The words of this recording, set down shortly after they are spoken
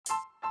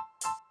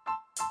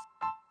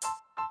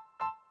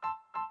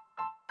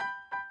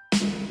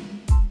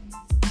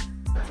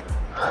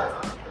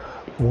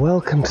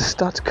Welcome to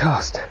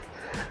Stutcast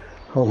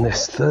on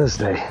this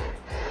Thursday,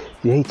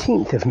 the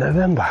 18th of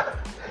November,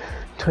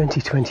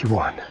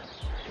 2021.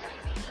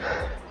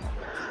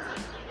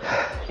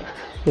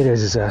 It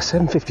is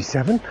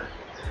 7:57.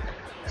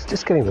 It's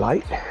just getting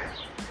light.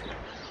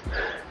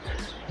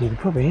 You can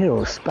probably hear all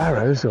the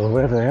sparrows or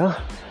wherever they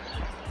are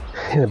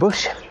in the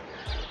bush.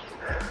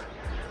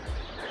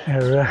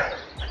 I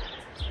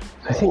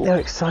think they're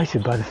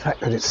excited by the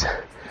fact that it's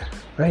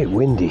very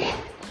windy.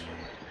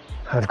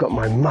 I've got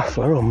my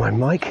muffler on my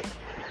mic.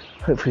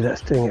 Hopefully that's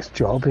doing its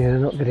job. You're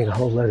not getting a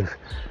whole load of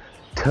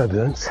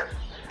turbulence.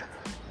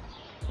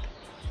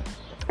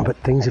 But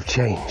things have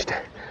changed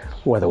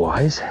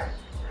weather-wise.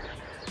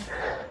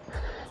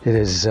 It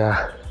is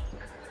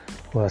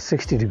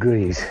 60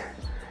 degrees,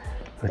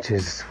 which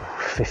is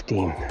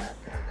 15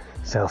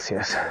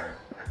 Celsius.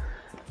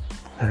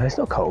 It's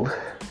not cold,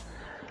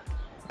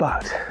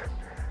 but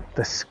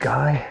the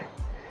sky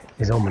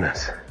is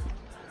ominous.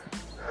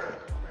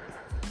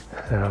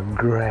 There are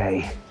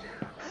grey,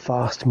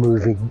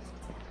 fast-moving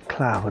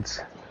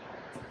clouds,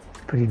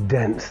 pretty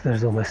dense.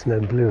 There's almost no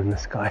blue in the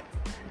sky.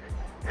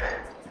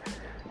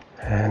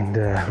 And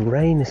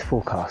rain is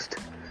forecast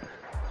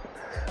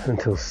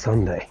until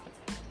Sunday,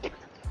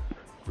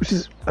 which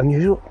is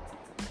unusual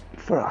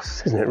for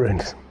us, isn't it,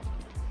 Rooney?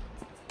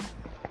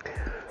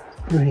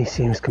 Rooney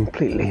seems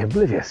completely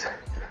oblivious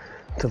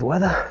to the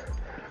weather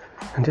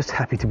and just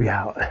happy to be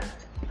out.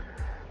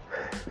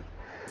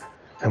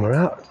 And we're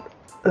out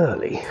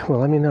early.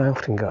 Well, I mean, I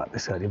often go out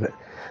this early, but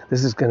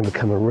this is going to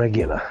become a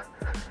regular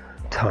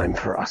time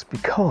for us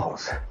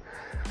because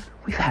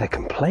we've had a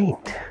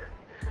complaint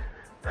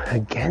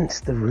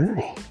against the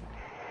Rooney.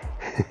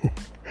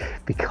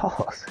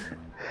 Because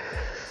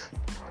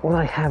what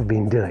I have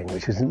been doing,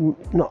 which is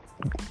not,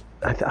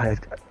 I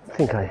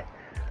think I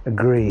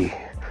agree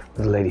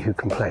with the lady who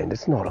complained,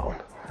 it's not on.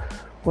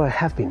 What I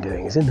have been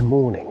doing is in the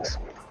mornings,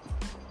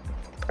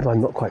 if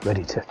I'm not quite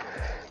ready to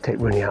take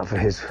Rooney out for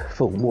his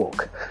full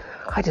walk,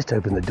 I just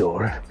open the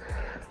door and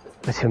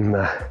let him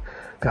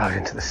go out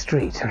into the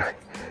street. And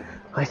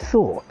I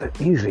thought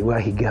that usually where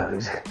he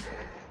goes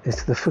is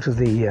to the foot of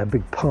the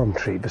big palm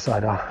tree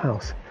beside our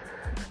house.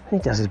 And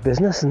he does his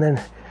business, and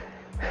then,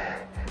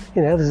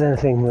 you know, if there's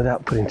anything,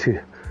 without putting too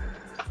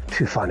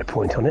fine a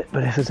point on it,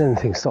 but if there's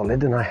anything solid,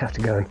 then I have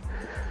to go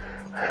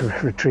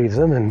and retrieve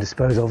them and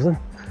dispose of them.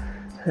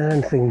 And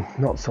anything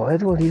not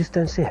solid, well, you just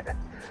don't see it.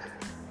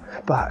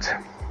 But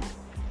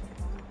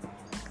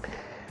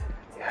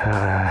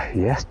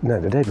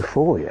the day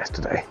before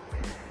yesterday,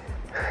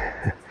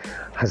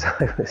 as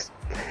I was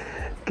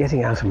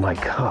getting out of my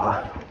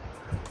car,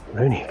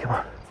 Rooney, come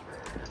on,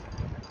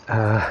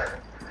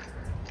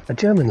 a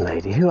German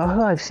lady who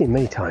I've seen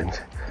many times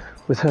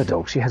with her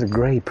dog. She has a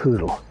grey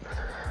poodle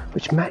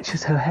which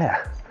matches her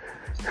hair.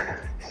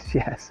 She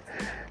has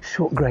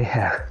short grey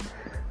hair,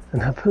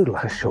 and her poodle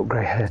has short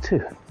grey hair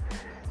too.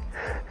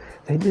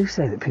 They do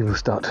say that people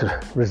start to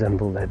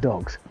resemble their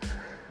dogs.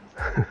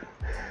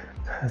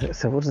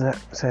 So what does that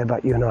say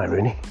about you and I,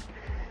 Rooney?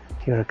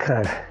 You're a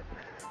kind of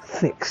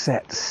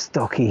thick-set,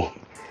 stocky,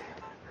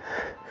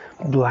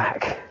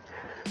 black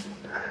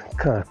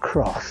kind of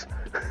cross.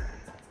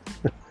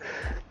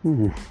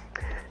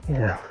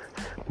 Yeah,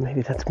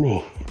 maybe that's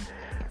me.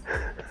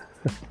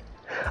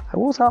 I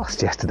was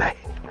asked yesterday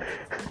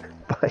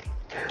by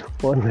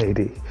one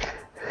lady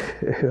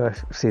who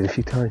I've seen a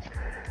few times,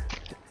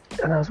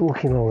 and I was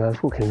walking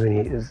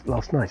Rooney, it was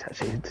last night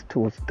actually,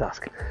 towards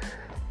dusk.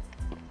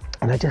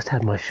 And I just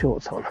had my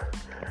shorts on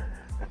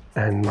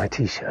and my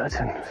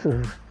t-shirt and sort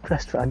of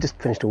dressed for, I just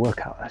finished a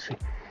workout actually.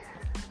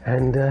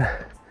 And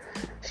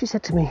she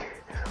said to me,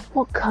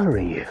 "What colour are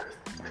you?"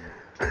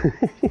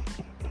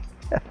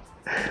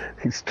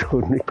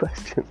 Extraordinary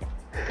question.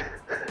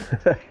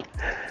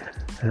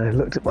 And I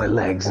looked at my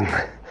legs and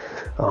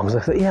arms.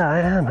 I thought, yeah, I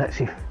am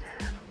actually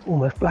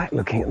almost black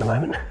looking at the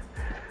moment.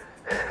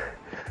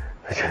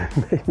 Which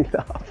made me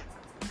laugh.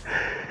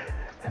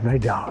 They're very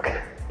dark.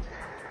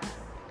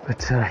 But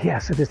so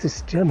there's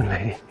this German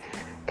lady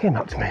came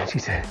up to me and she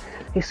said,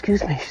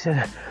 "Excuse me," she said,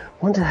 "I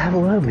want to have a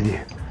word with you."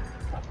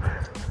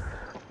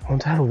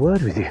 "Want to have a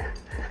word with you?"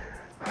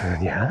 I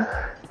said, "Yeah."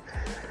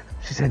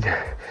 She said,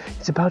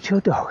 "It's about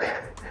your dog."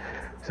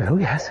 I said, "Oh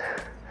yes."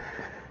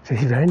 She said,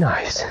 "He's very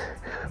nice,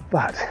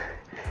 but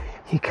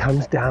he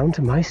comes down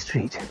to my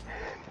street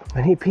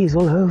and he pees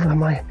all over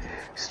my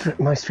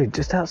street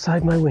just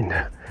outside my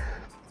window.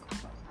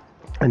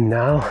 And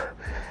now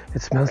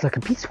it smells like a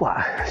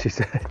pissoir," she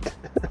said.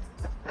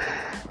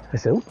 I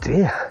said, "Oh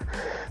dear,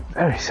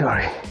 very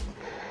sorry."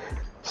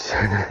 So,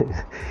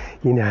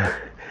 you know,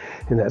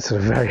 in that sort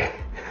of very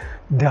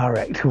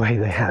direct way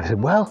they have. I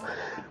said, "Well,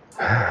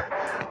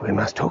 we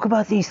must talk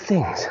about these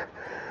things."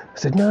 I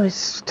said, "No,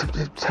 it's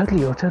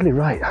you're totally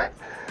right.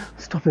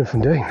 Stop him from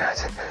doing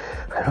that.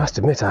 I must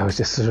admit I was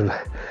just sort of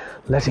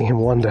letting him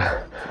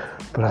wander,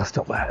 but I'll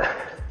stop that."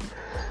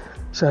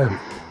 So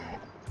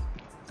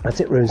that's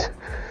it, Runes.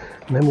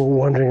 And then we're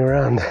wandering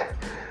around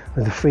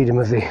with the freedom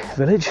of the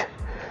village.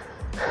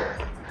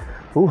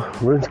 Oh,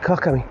 Rune's car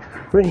coming.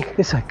 Rooney,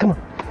 this side, come on.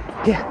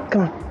 Here,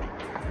 come on.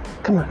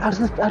 Come on, out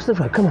of the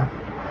road, come on.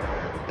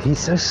 He's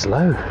so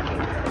slow to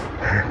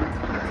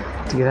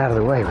get out of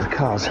the way with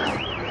cars.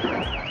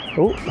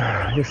 Oh,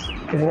 just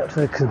getting up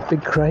to the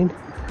big crane.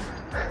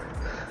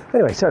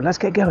 Anyway, so let's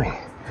get going.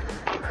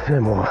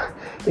 No more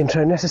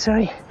intro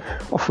necessary.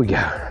 Off we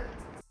go.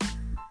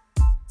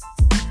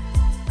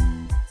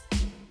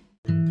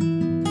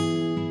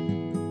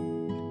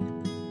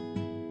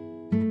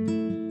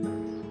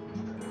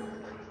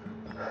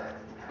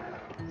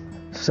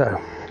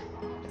 So,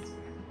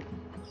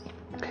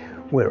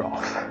 we're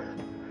off.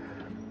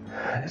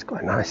 It's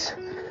quite nice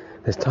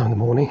this time of the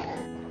morning.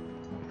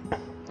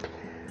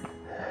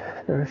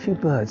 There are a few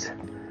birds. I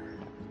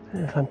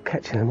don't know if I'm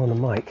catching them on the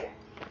mic.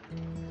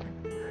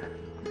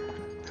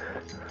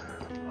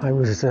 I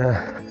was,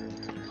 oh,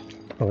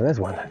 there's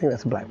one. I think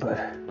that's a blackbird.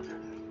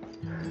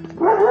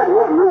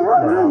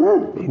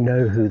 Now, you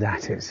know who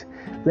that is.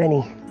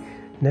 Lenny,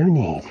 no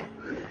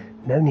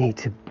need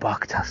to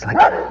bark at us like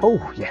that.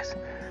 Oh, yes.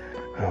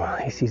 Oh, well,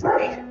 he sees the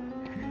need.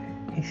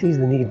 He sees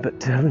the need,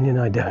 but Rooney and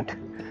I don't.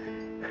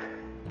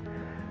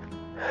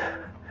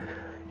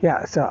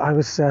 Yeah, so I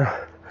was,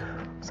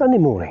 Sunday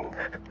morning.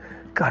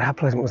 God, how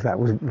pleasant was that? It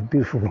was a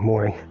beautiful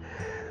morning.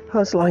 I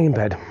was lying in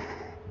bed,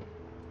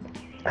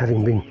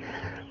 having been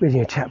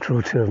reading a chapter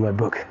or two of my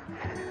book,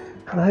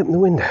 and I opened the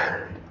window.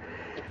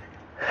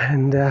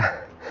 And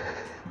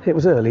it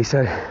was early,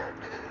 so it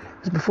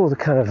was before the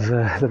kind of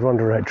the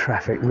Ronda Road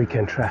traffic,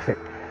 weekend traffic,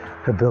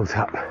 had built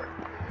up.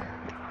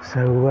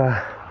 So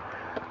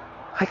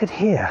I could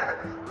hear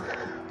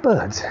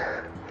birds.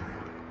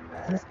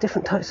 There's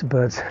different types of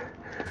birds,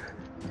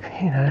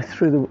 you know,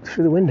 through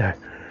the window.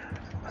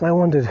 And I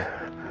wondered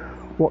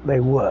what they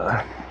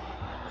were.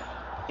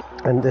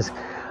 And there's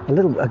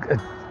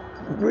a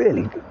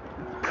really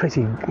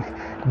pretty,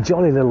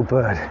 jolly little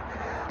bird,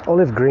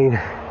 olive green.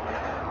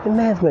 I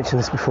may have mentioned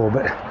this before,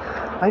 but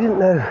I didn't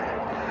know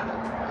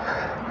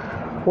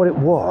what it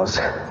was.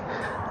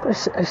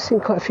 But I've seen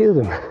quite a few of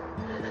them.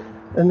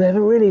 And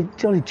they're really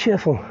jolly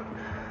cheerful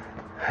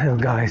little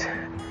guys.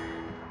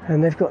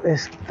 And they've got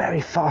this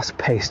very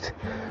fast-paced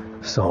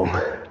song.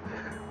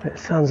 It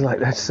sounds like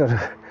they're sort of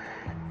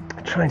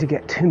trying to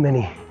get too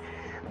many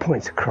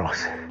points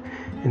across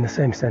in the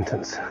same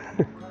sentence.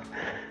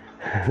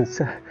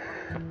 So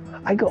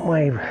I got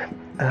my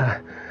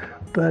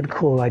bird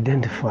call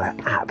identifier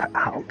app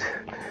out,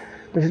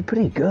 which is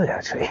pretty good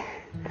actually.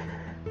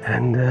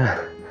 And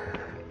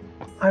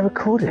I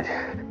recorded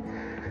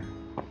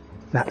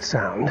that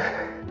sound,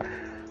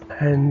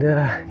 and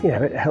you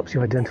know, it helps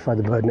you identify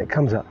the bird, and it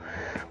comes up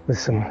with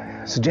some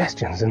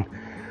suggestions. And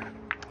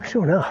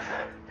sure enough,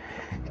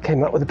 it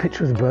came up with a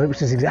picture of the bird,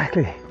 which is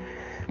exactly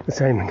the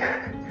same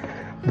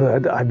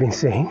bird that I've been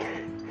seeing,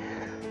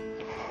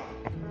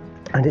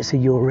 and it's a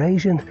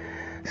Eurasian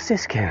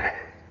siskin.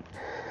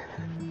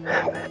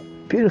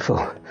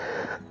 Beautiful,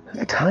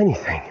 a tiny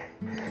thing,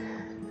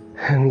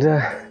 and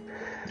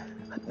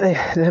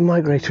they're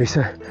migratory,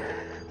 so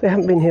they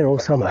haven't been here all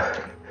summer.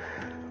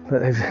 But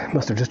they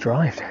must have just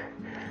arrived.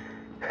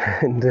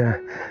 And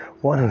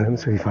one of them,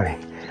 it's really funny,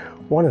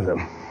 one of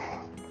them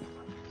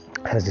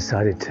has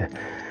decided to,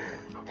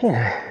 you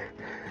know,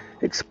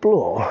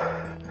 explore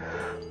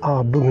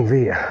our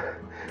bougainvillea.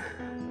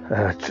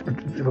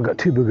 We've got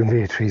 2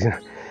 bougainvillea trees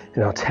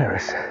in our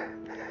terrace.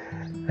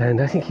 And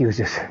I think he was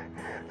just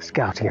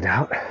scouting it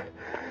out,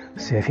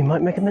 see if he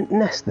might make a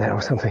nest there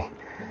or something.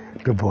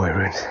 Good boy,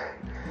 Runes.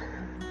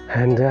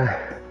 And,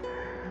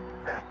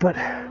 but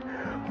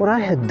what I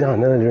had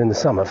done earlier in the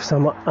summer, for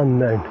some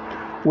unknown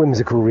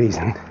whimsical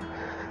reason,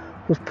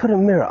 was put a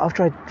mirror,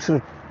 after I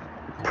sort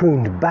of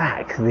pruned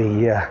back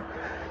the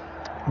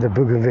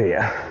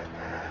bougainvillea,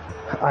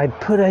 I'd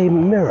put a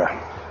mirror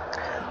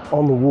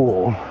on the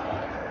wall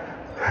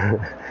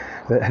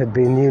that had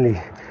been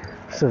newly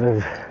sort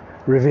of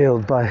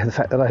revealed by the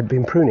fact that I had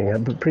been pruning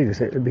it, but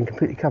previously it had been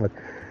completely covered.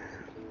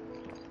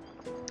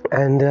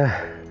 And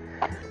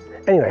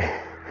anyway,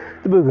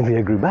 the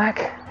bougainvillea grew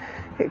back,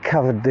 it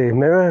covered the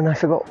mirror, and I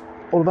forgot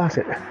all about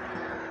it.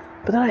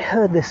 But then I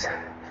heard this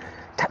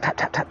tap, tap,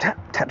 tap, tap, tap,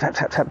 tap, tap,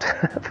 tap, tap,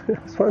 tap.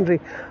 I was wondering,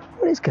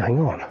 what is going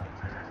on?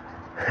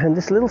 And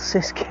this little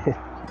siskin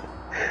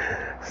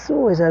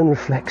saw his own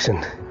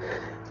reflection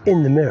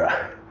in the mirror.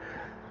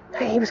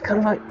 He was kind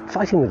of like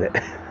fighting with it.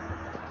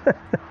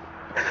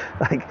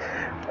 Like,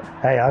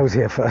 hey, I was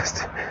here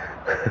first.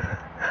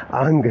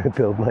 I'm going to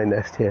build my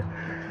nest here.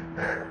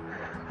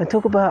 And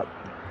talk about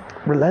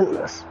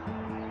relentless.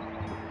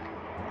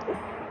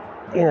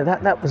 You know,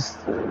 that was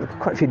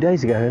quite a few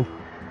days ago, and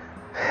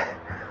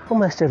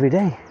almost every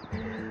day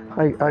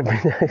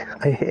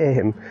I hear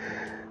him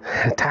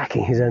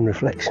attacking his own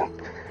reflection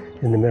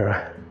in the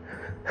mirror.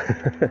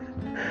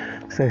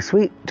 So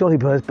sweet, jolly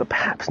birds, but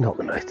perhaps not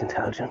the most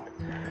intelligent.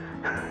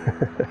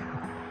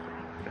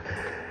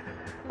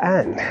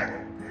 And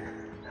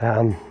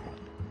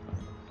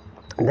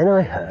then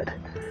I heard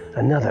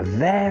another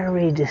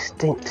very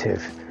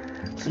distinctive,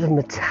 sort of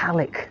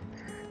metallic,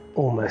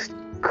 almost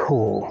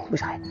call,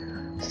 which I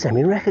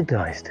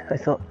semi-recognised. I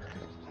thought,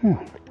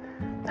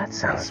 that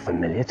sounds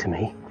familiar to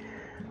me.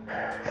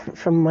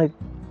 from my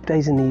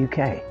days in the UK.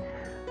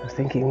 I was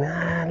thinking,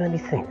 let me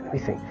think.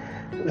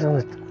 It was on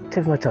the tip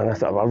of my tongue. I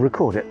thought, well, I'll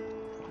record it.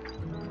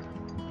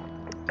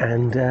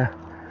 And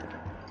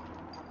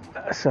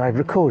so I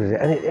recorded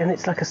it, and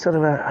it's like a sort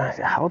of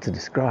hard to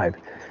describe.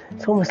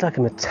 It's almost like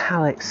a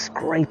metallic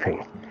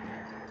scraping.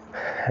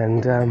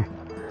 And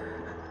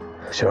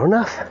sure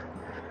enough,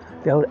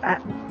 the old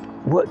app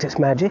worked its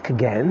magic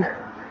again,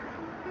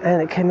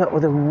 and it came up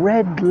with a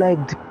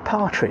red-legged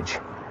partridge.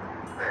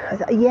 I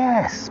thought,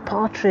 yes,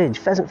 partridge,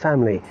 pheasant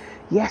family.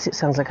 Yes, it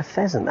sounds like a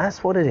pheasant.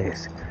 That's what it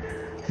is.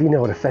 If you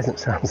know what a pheasant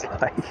sounds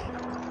like.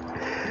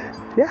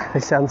 Yeah, they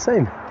sound the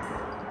same.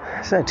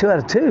 So 2 out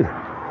of 2.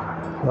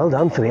 Well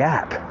done for the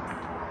app.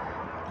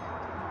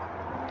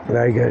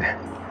 Very good.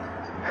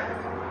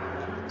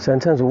 So in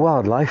terms of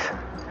wildlife,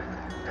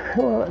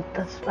 well,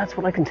 that's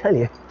what I can tell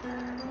you.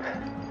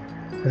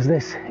 As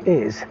this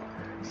is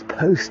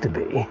supposed to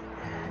be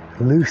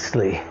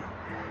loosely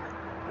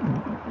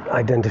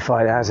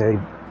identified as a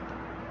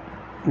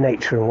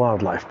nature and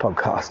wildlife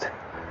podcast.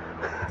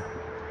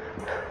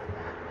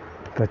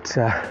 But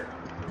yeah,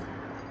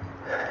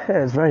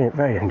 it's very,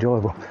 very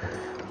enjoyable.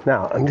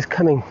 Now, I'm just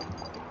coming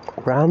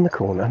round the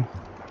corner.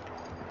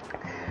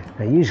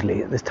 Now,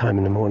 usually at this time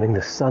in the morning,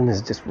 the sun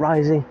is just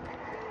rising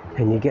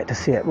and you get to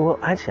see it. Well,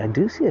 actually, I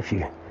do see a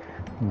few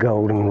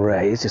golden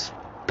rays just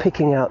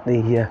picking out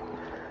the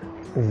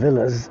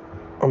villas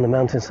on the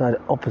mountainside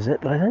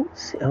opposite, but I don't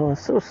see, I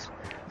sort of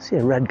see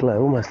a red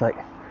glow, almost like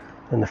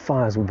when the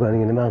fires were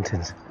burning in the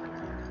mountains.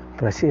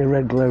 But I see a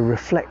red glow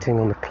reflecting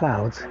on the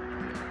clouds.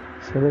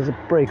 So there's a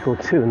break or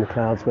two in the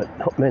clouds, but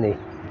not many.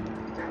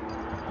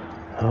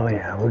 Oh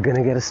yeah, we're going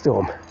to get a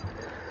storm.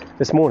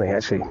 This morning,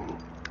 actually,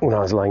 when I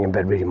was lying in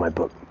bed reading my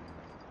book,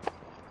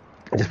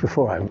 just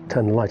before I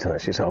turned the light on,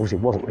 actually, so I obviously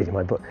wasn't reading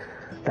my book,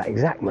 that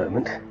exact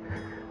moment,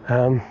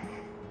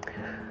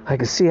 I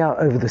could see out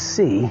over the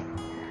sea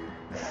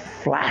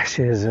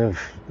flashes of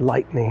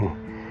lightning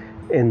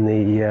in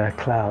the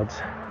clouds.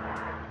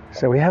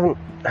 So we haven't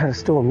had a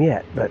storm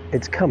yet, but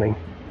it's coming.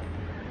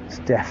 It's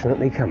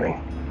definitely coming.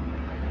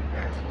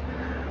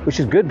 Which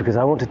is good because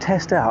I want to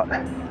test out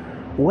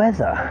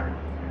whether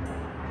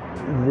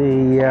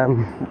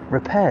the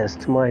repairs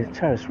to my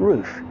terrace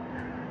roof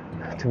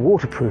to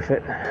waterproof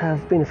it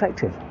have been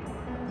effective.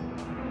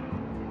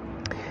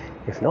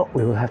 If not,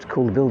 we will have to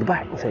call the builder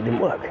back and say it didn't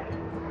work.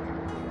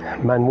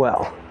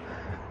 Manuel,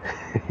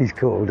 he's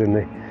called in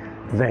the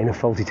vein of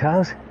Faulty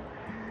Towers.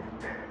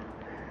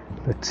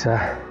 But,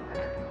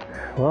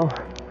 well,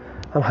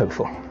 I'm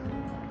hopeful.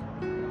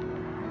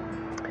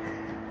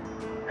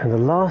 And the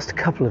last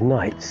couple of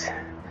nights,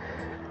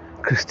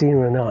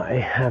 Christina and I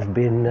have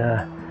been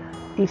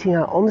eating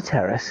out on the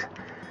terrace,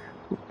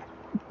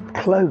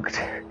 cloaked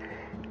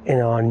in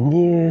our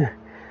new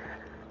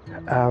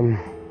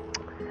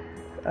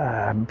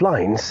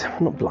blinds,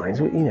 not blinds,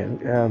 you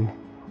know,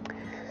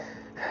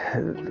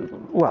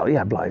 well,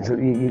 yeah, blinds.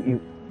 You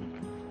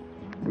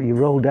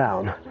roll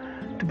down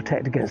to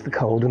protect against the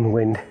cold and the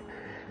wind.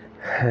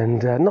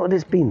 And not that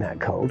it's been that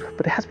cold,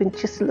 but it has been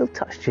just a little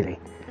touch chilly.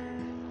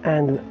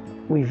 And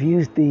we've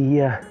used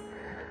the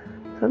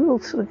little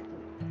sort of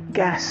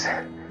gas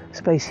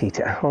space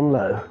heater on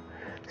low.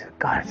 So,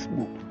 God, it's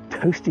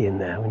toasty in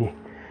there when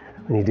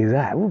you do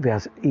that. We'll be able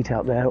to eat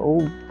out there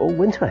all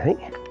winter, I think.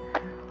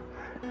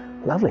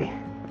 Lovely.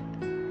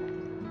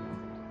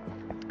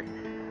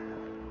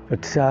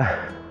 But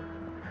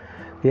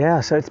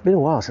yeah, so it's been a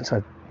while since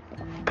I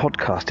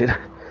podcasted.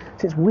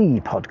 Since we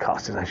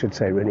podcasted, I should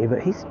say, really,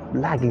 but he's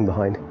lagging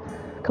behind.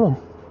 Come on,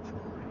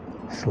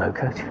 slow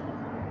coach.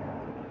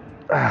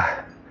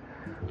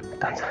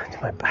 Done something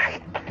to my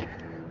back.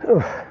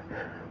 Oh.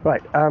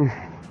 Right,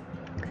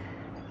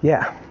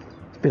 yeah,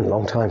 it's been a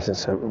long time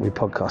since we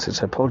podcasted,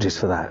 so apologies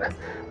for that.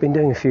 Been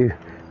doing a few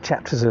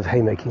chapters of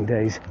Haymaking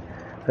Days.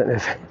 I don't know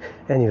if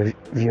any of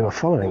you are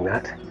following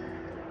that.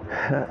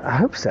 I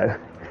hope so.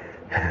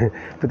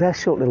 But they're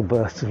short little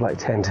bursts of like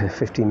 10 to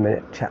 15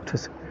 minute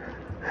chapters.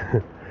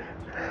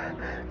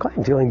 Quite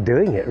enjoying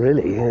doing it,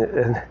 really.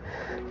 And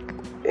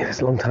it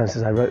was a long time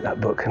since I wrote that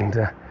book, and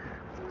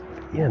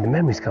you know, the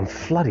memories come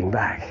flooding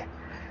back.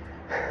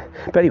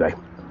 But anyway,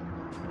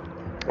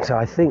 so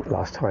I think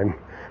last time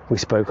we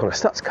spoke on a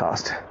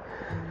Stutzcast,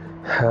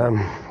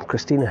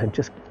 Christina had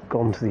just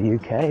gone to the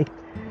UK,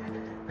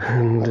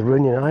 and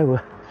Rooney and I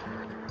were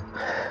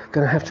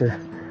going to have to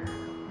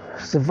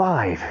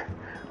survive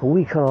a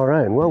week on our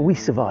own. Well, we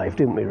survived,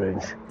 didn't we,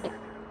 Roons?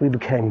 We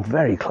became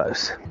very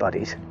close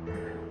buddies.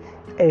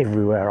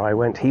 Everywhere I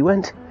went, he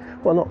went.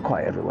 Well, not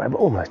quite everywhere, but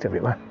almost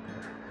everywhere.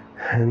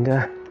 And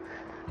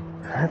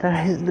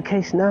that is the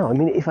case now. I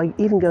mean, if I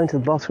even go into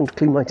the bathroom to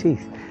clean my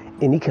teeth,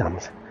 in he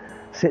comes,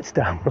 sits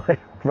down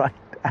right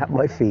at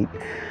my feet.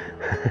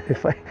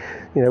 If I,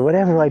 you know,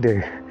 whatever I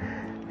do,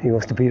 he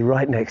wants to be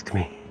right next to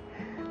me,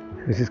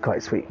 which is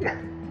quite sweet.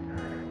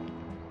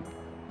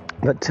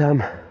 But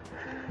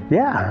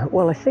yeah,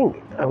 well, I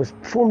think I was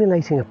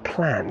formulating a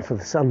plan for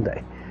the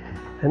Sunday,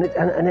 and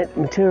it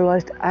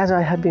materialised as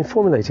I had been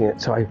formulating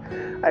it. So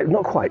I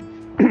not quite.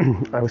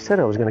 I said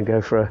I was going to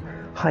go for a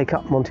hike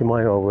up Monte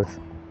Mayor with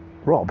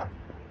Rob.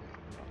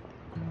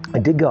 I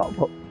did go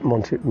up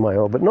Monte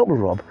Mayor, but not with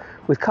Rob,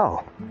 with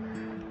Carl.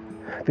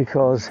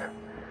 Because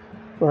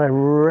when I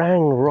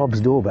rang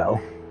Rob's doorbell,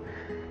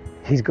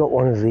 he's got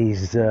one of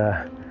these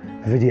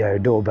video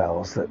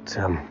doorbells that,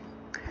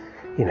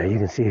 you know, you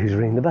can see who's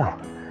ringing the bell.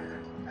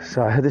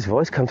 So I heard this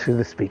voice come through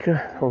the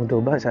speaker on the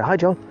doorbell. I said, "Hi,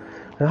 John."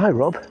 And, "Hi,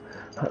 Rob.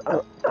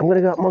 I'm going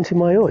to go up Monte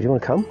Mayor. Do you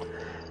want to come?"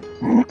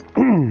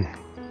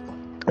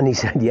 And he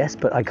said, "Yes,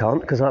 but I can't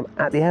because I'm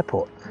at the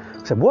airport."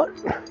 I said, "What?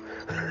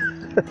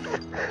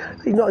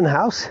 You're not in the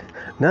house?"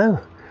 "No,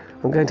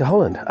 I'm going to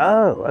Holland."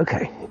 "Oh,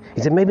 okay."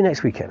 He said, "Maybe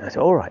next weekend." I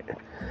said, "All right."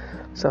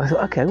 So I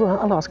thought, okay, well,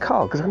 I'll ask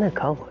Carl, because I know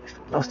Carl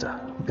loves to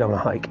go on a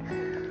hike.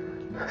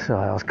 So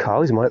I asked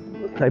Carl, he's my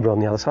neighbour on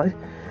the other side.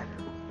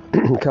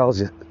 Carl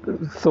just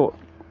thought,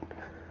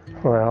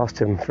 well, I asked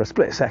him for a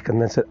split second,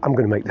 then said, "I'm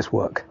going to make this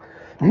work."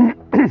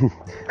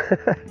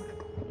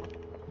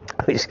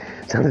 Which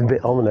sounded a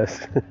bit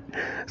ominous.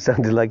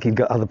 Sounded like he'd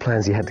got other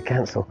plans he had to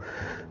cancel.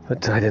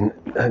 But I didn't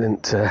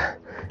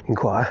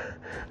inquire.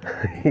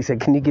 He said,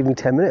 "Can you give me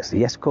 10 minutes?" I said,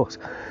 "Yes, of course."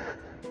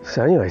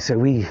 So anyway, so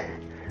we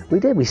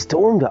did. We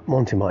stormed up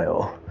Monte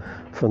Mayor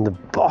from the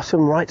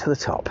bottom right to the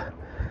top.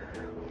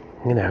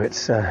 You know,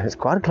 it's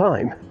quite a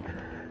climb,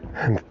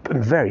 and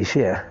very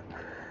sheer.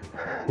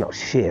 Not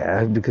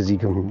sheer because you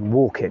can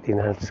walk it, you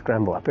know, have to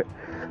scramble up it.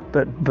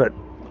 But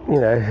you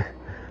know,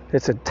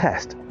 it's a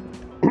test.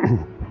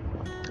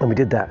 And we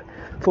did that.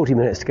 40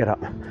 minutes to get up.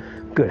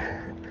 Good.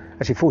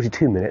 Actually,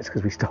 42 minutes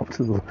because we stopped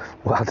a little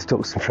while to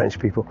talk to some French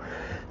people.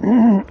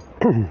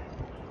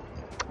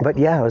 But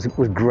yeah, it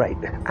was great.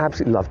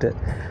 Absolutely loved it.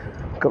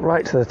 Got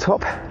right to the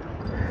top.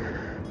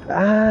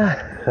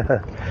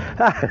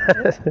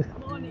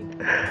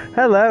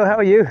 Hello, how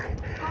are you?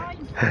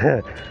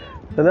 Fine.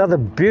 Another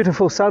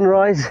beautiful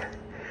sunrise.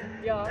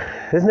 Yeah.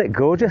 Isn't it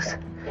gorgeous?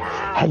 Yeah.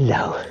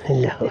 Hello.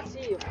 Let's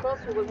see, of course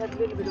we will have a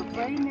little bit of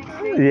rain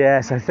next week.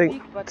 Yes, I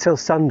think till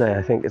Sunday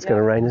I think it's going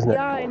to rain, isn't it?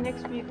 Yeah, and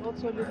next week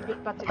also a little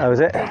bit, but Oh, is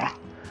it?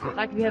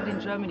 like we have in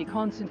Germany,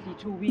 constantly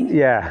 2 weeks.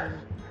 Yeah.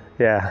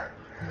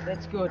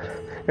 That's good.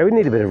 Yeah, we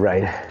need a bit of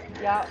rain.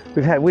 Yeah.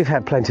 We've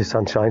had plenty of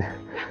sunshine.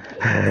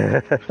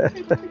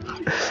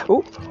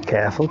 Oh,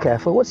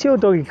 careful. What's your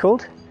doggy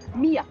called?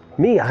 Mia.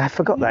 Mia, I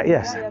forgot that,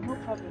 yes. Yeah, no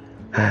problem.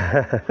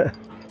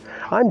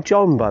 I'm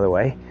John, by the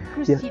way.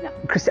 Christina.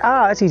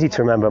 That's easy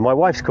to remember. My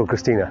wife's called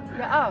Christina.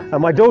 Yeah,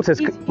 And my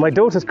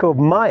daughter's called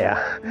Maya.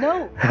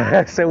 No.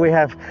 So we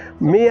have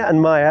Mia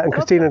and Maya and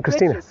Christina and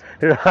Christina.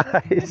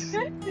 Right.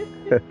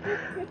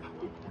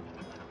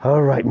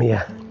 All right,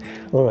 Mia.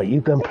 All right, you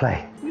go and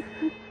play.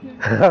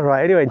 All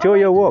right, anyway, enjoy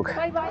your walk.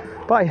 Bye-bye.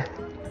 Bye.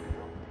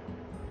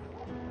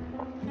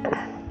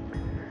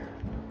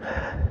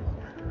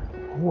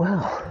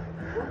 Well,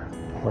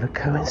 what a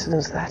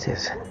coincidence that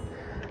is.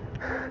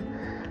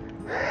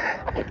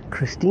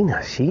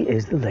 Christina, she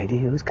is the lady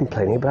who was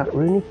complaining about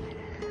Rooney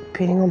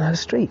peeing on her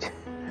street.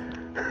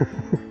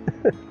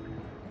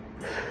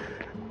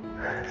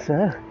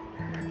 So,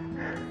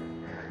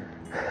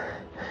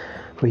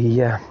 we've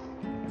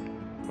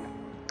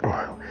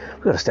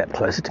got a step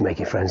closer to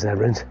making friends there,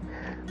 Runes.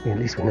 At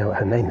least we know what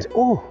her name is.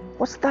 Oh,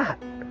 what's that?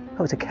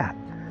 Oh, it's a cat.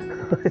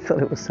 I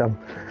thought it was some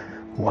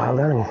wild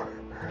animal.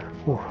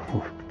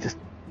 Oh, just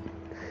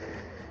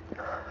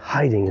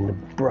hiding in the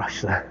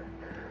brush there.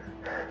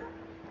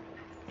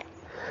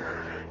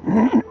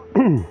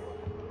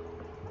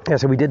 Yeah,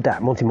 so we did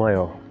that, Monte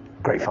Mayor.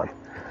 Great fun.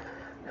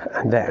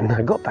 And then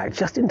I got back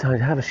just in time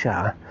to have a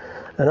shower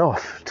and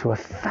off to a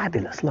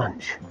fabulous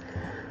lunch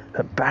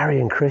at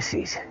Barry and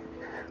Chrissy's.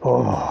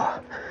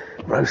 Oh,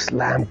 roast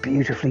lamb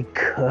beautifully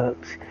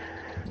cooked,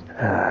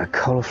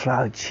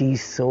 cauliflower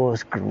cheese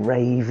sauce,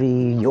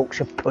 gravy,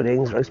 Yorkshire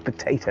puddings, roast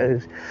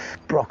potatoes,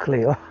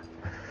 broccoli. Oh,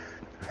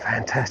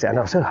 fantastic. And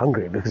I was so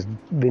hungry because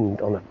I'd been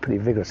on a pretty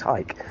vigorous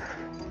hike.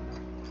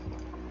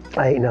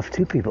 I ate enough for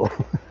 2 people.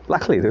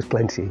 Luckily there was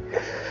plenty.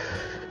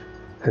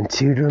 And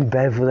Tudor and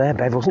Bev were there.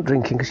 Bev wasn't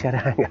drinking because she had a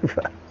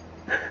hangover.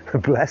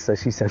 Bless her,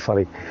 she's so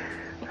funny.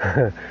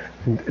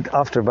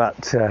 After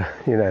about, the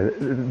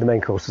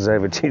main course was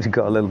over, Tudor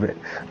got a little bit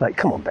like,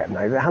 "Come on, Bev,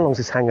 now, how long is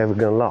this hangover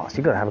going to last?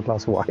 You've got to have a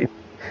glass of wine."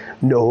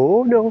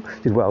 No,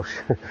 she's Welsh.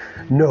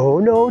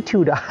 No,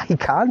 Tudor, I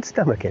can't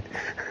stomach it.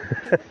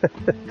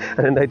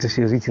 And I noticed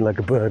she was eating like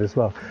a bird as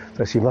well,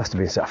 so she must have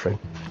been suffering.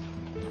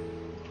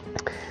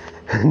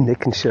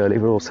 Nick and Shirley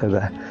were also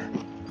there.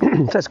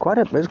 So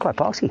it was quite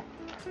party.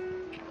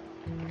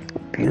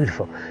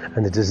 Beautiful.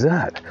 And the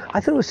dessert, I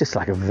thought it was just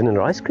like a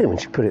vanilla ice cream when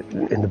she put it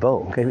in the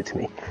bowl and gave it to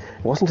me.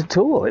 It wasn't at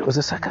all. It was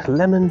like a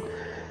lemon.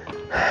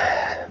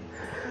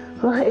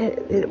 Well,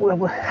 it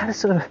had a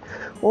sort of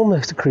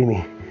almost a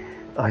creamy,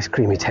 ice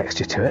creamy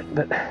texture to it,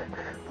 but I'm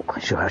not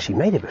quite sure how she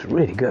made it. It was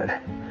really good.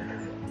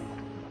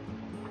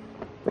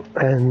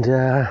 And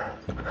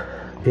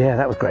yeah,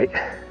 that was great.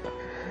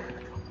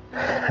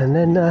 And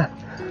then,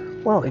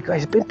 well,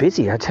 it's been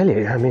busy, I tell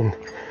you. I mean,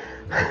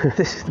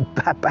 this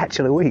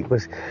bachelor week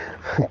was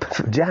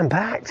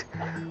jam-packed,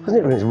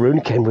 wasn't it?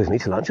 Rooney came with me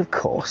to lunch, of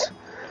course.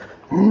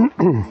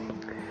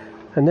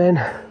 And then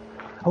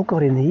oh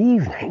God, in the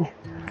evening,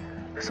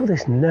 I saw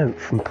this note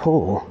from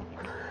Paul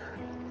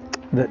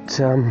that,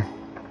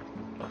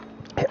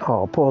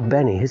 poor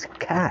Benny, his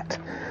cat,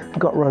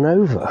 got run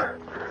over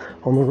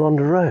on the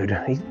Ronda Road.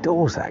 He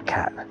adores that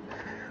cat.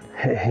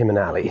 Him and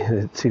Ali,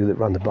 the two that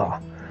run the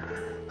bar.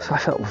 So I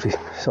felt really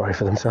sorry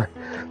for them, so I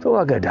thought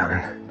I'll go down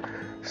and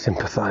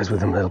sympathise with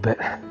them a little bit.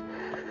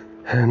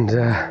 And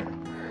I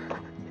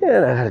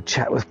had a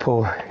chat with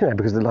Paul,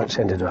 because the lunch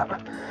ended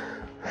about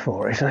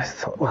 4ish, and I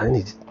thought, well, I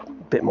need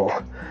a bit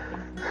more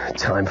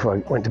time before I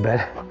went to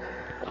bed.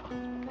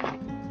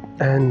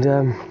 And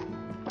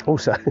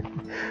also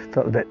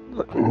felt a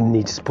bit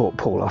need to support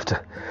Paul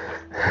after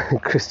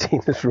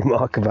Christina's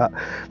remark about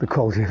the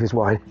quality of his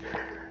wine.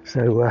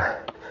 So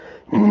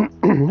that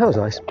was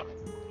nice.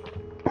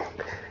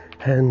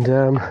 And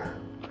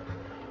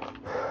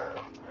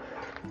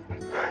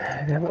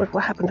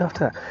what happened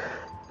after that?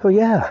 Oh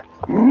yeah.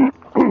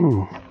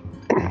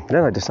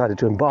 Then I decided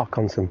to embark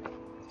on some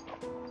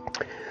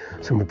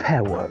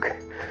repair work.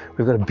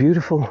 We've got a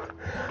beautiful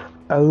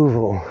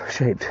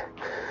oval-shaped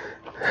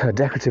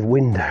decorative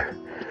window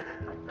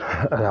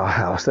at our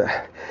house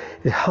that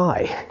is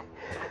high,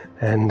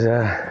 and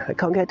I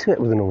can't get to it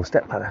with a normal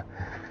stepladder.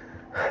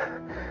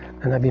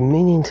 And I've been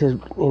meaning to,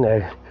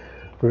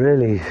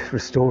 really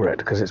restore it,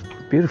 because it's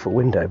a beautiful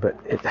window, but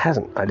it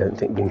hasn't, I don't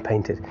think, been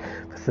painted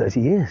for 30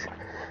 years.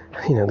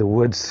 The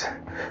woods,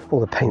 all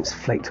the paint's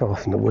flaked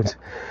off, and the wood's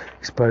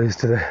exposed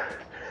to the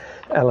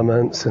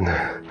elements, and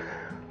the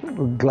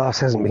glass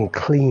hasn't been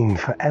cleaned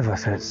forever,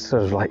 so it's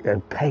sort of like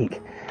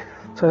opaque.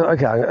 So,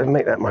 okay, I'm going to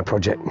make that my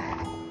project.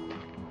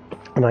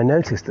 And I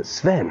noticed that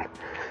Sven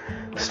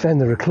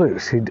the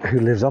recluse, who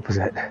lives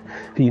opposite,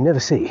 who you never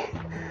see,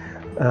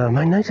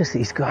 I noticed that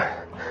he's got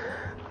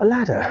a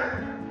ladder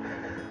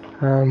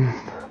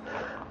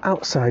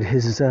outside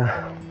his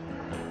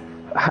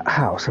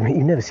house. I mean,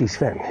 you never see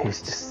Sven.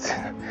 He's just...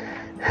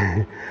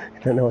 I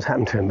don't know what's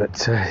happened to him,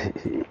 but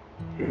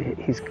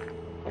he's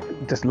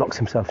just locks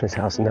himself in his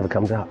house and never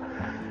comes out.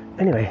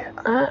 Anyway,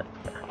 I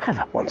have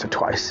that once or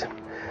twice.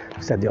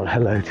 Said the odd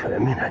hello to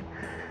him,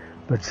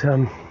 But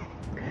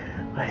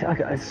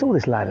I saw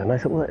this ladder and I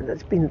thought, well,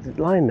 it's been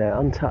lying there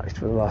untouched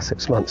for the last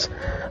 6 months.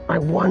 I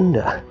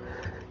wonder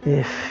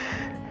if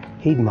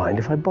he'd mind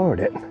if I borrowed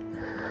it.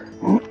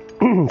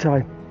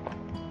 So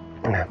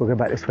we'll go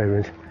back this way,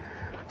 Ruth.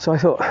 So I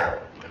thought,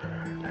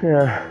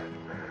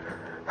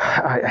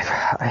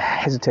 I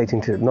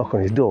hesitating to knock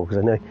on his door because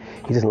I know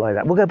he doesn't like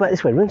that. We'll go back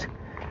this way, Ruth.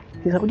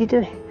 He's like, what are you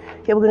doing?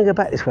 Yeah, we're going to go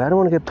back this way. I don't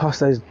want to go past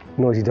those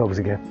noisy dogs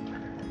again.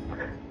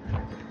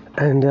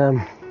 And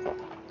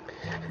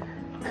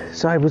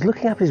so I was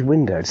looking up his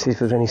window to see if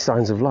there was any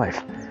signs of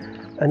life.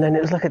 And then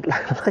it was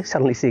like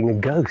suddenly seeing a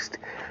ghost.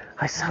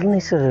 I suddenly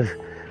sort of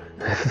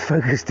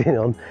focused in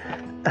on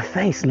a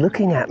face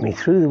looking at me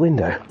through the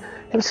window.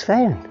 It was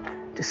Sven,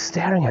 just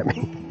staring at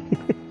me.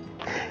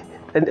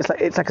 And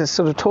it's like a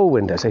sort of tall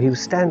window, so he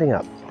was standing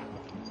up.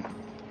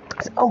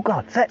 I said, oh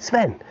God, that's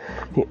Sven.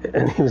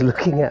 And he was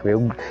looking at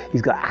me.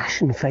 He's got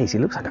ashen face. He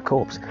looks like a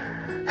corpse.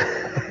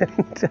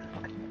 And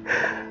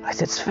I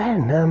said,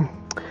 Sven,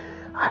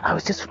 I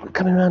was just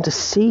coming around to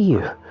see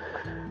you.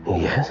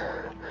 Yes.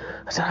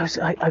 I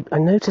said, I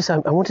noticed I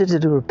wanted to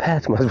do a repair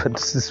to my husband,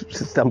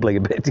 stumbling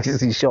a bit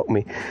because he shocked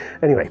me.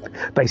 Anyway,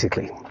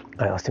 basically,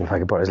 I asked him if I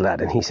could borrow his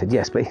ladder, and he said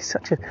yes, but he's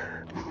such a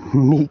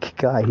meek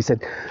guy. He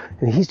said,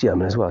 and he's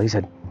German as well, he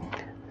said,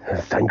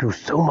 thank you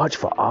so much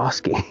for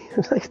asking. I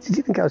was like, did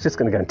you think I was just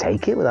going to go and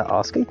take it without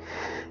asking?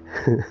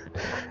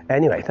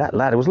 Anyway, that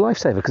ladder was a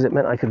lifesaver because it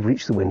meant I could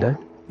reach the window.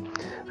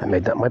 I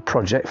made that my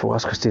project for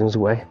whilst Christine was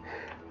away.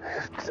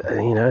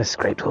 I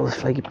scraped all the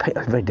flaky paint.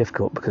 It was very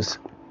difficult because,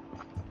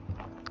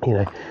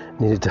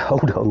 needed to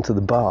hold on to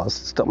the bars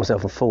to stop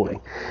myself from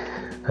falling.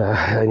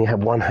 I only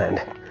had one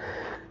hand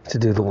to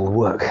do all the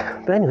work.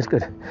 But anyway, it was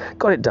good.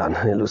 Got it done,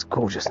 and it looks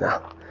gorgeous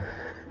now.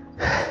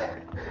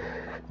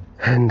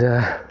 And,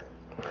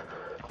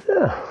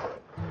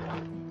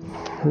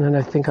 And then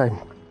I think I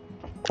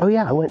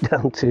went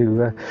down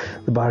to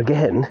the bar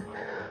again.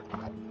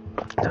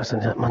 That was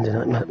Monday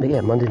night.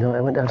 Yeah, Monday night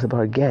I went down to the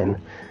bar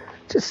again.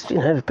 Just,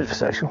 a bit of a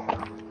social.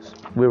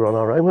 We were on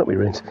our own, weren't we,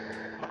 Runes?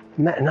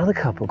 Met another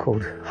couple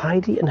called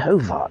Heidi and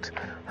Hovart.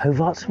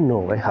 Hovart's from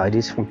Norway,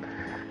 Heidi's from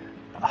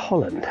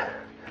Holland.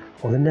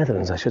 Or the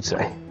Netherlands, I should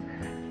say.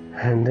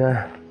 And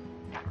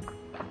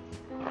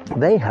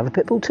they have a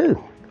pit bull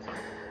too.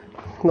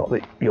 Not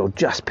that you're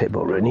just pit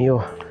bull, Rooney,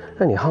 you're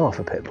only half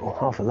a pit bull,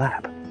 half a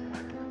lab.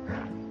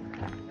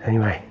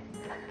 Anyway,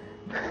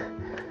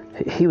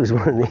 he was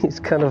one of these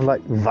kind of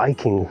like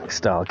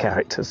Viking-style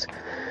characters.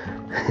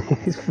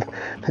 It's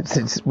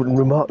a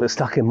remark that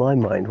stuck in my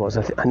mind was,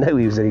 I know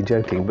he was only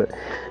joking, but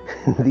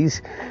in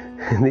these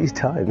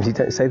times, you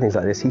don't say things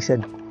like this. He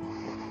said,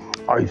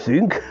 I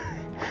think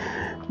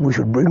we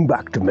should bring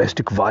back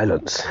domestic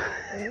violence.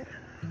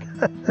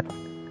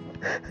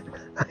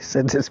 I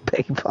said, just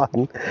beg your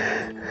pardon.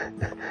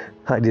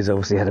 Heidi's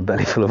obviously had a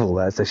belly full of all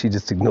that, so she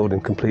just ignored him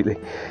completely.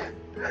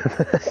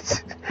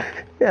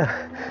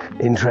 Yeah,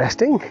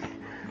 interesting.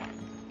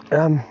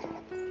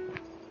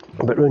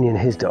 But Rooney and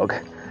his dog,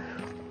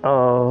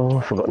 oh,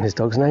 I've forgotten his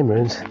dog's name,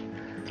 Runes.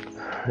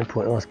 No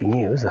point asking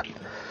you, is there?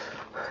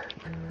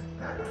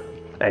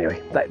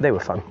 Anyway, they were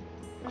fun.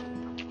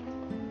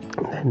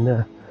 And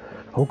then,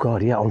 oh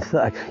God, yeah, on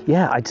Thursday,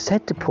 yeah, I'd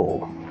said to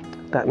Paul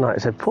that night, I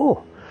said,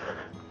 Paul,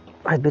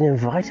 I'd been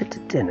invited to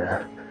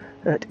dinner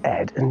at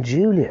Ed and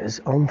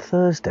Julia's on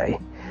Thursday,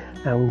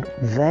 and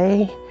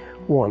they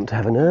want to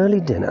have an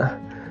early dinner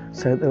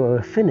so that they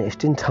were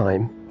finished in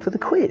time for the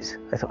quiz.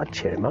 I thought I'd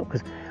cheer him up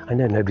because I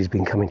know nobody's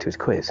been coming to his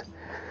quiz.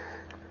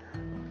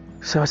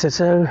 So I said,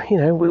 so, you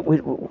know,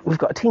 we've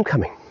got a team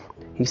coming.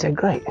 He said,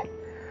 great.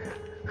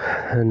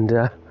 And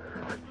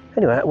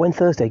anyway, when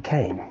Thursday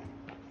came,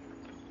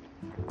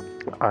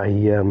 I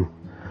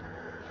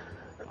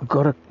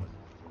got a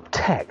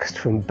text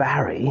from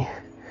Barry,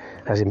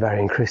 as in Barry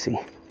and Chrissy,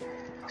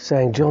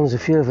 saying, John, there's a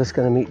few of us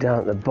going to meet down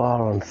at the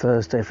bar on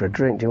Thursday for a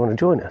drink. Do you want to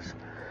join us?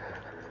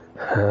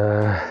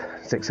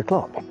 6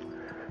 o'clock.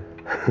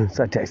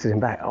 So I texted him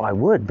back, oh, I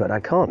would, but I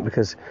can't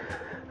because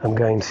I'm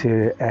going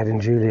to Ed and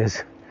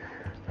Julia's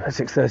at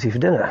 6:30 for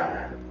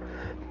dinner.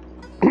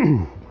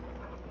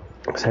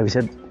 So he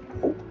said,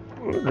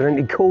 then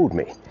he called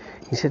me.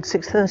 He said,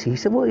 6:30. He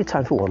said, well, your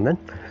time for one then.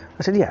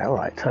 I said, yeah, all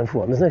right, time for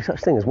one. There's no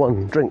such thing as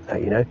one drink though,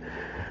 you know.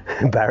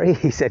 Barry,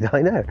 he said,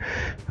 I know.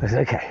 I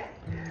said, okay.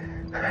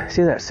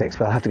 See you there at 6,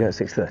 but I'll have to go at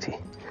 6:30.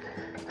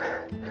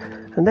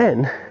 And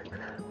then,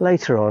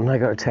 later on, I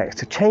got a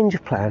text, a change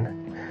of plan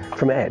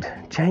from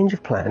Ed. Change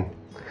of plan.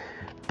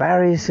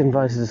 Barry's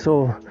invited us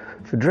all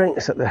for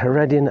drinks at the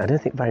Heredian. I don't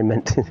think Barry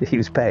meant he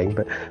was paying,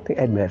 but I think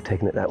Ed may have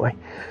taken it that way.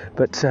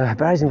 But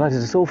Barry's invited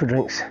us all for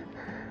drinks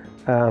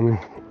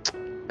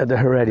at the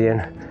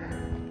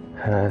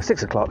Heredian,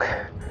 6 o'clock.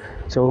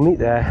 So we'll meet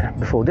there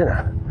before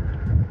dinner.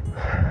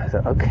 I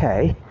thought,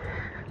 okay,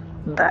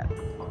 that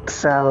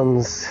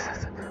sounds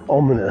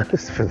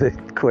ominous for the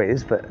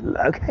quiz, but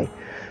okay.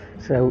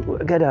 So we'll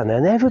go down there,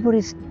 and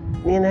everybody's,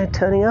 you know,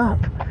 turning up.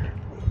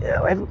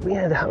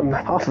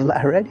 Half of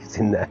that Heredian's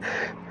in there.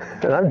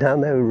 And I'm down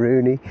there with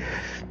Rooney.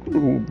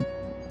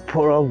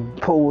 Poor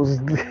old Paul's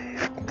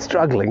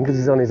struggling because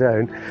he's on his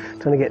own,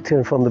 trying to get to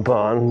and from the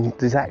bar, and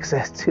his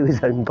access to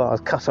his own bar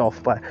is cut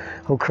off by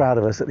a whole crowd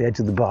of us at the edge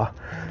of the bar.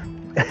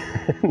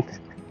 And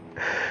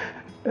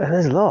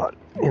there's a lot,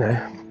 you know.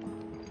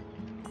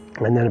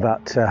 And then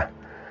about,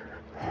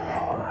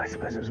 I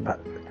suppose it was about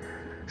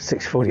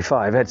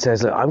 6:45, Ed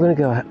says, look, I'm going to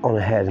go on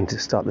ahead and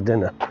just start the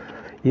dinner.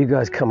 You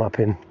guys come up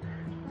in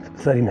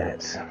 30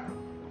 minutes.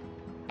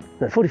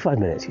 No, 45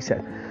 minutes, he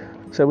said.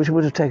 So which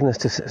would have taken us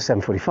to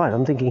 7:45.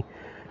 I'm thinking,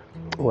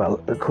 well,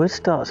 the quiz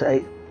starts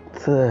at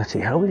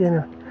 8:30. How are we going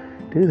to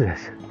do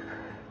this?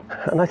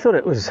 And I thought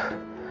it was,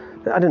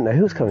 I didn't know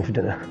who was coming for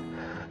dinner.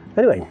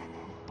 Anyway,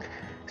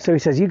 so he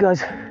says, you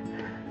guys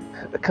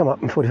come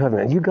up in 45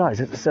 minutes. You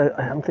guys, so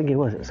I'm thinking,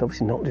 well, it's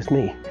obviously not just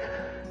me.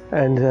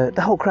 And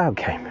the whole crowd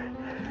came.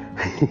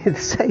 The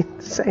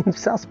same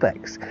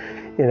suspects,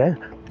 you know.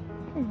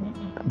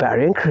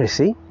 Barry and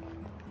Chrissy,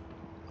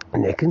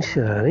 Nick and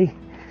Shirley,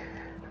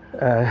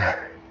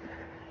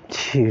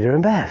 Tudor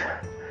and Bev.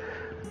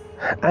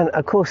 And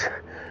of course,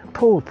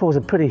 Paul pours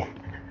a pretty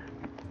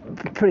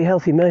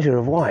healthy measure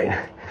of wine.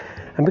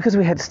 And because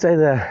we had to stay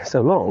there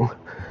so long,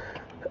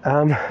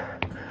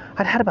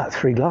 I'd had about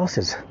 3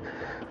 glasses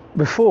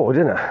before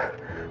dinner.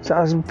 So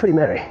I was pretty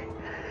merry.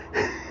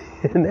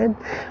 And then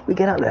we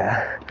get up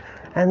there,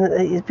 and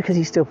it's because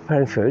he's still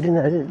preparing food, you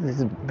know, there's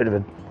a bit of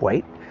a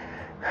wait.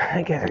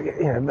 I get,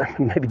 you know,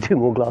 maybe 2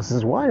 more glasses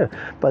of wine.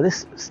 By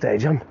this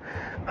stage, I'm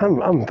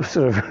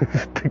sort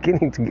of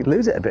beginning to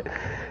lose it a bit.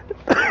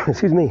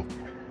 Excuse me.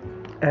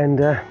 And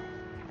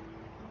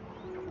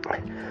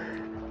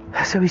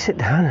so we sit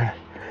down, and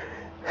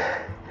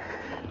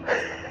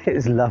it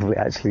was lovely,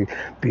 actually.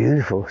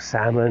 Beautiful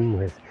salmon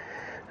with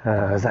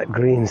that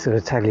green sort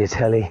of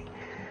tagliatelle.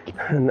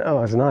 And oh,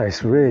 it was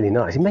nice, really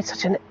nice. He made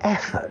such an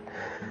effort,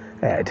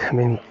 Ed. I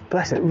mean,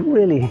 bless it,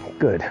 really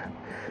good.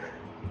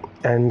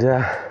 And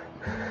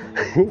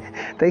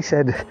they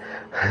said,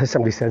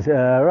 somebody said,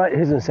 right,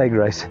 who's going to say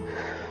grace?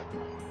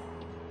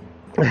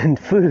 And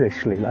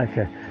foolishly, like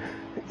an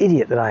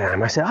idiot that I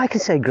am, I said, I can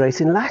say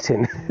grace in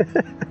Latin.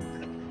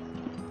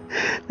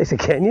 They said,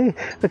 can you?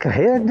 Look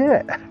here, do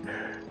it.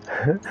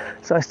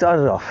 So I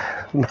started off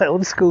my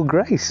old school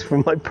grace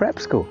from my prep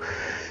school.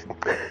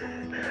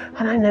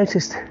 And I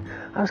noticed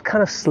I was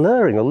kind of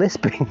slurring or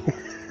lisping.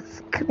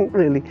 Couldn't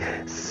really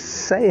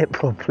say it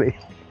properly.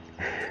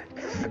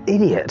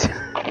 Idiot.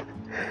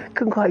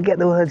 Couldn't quite get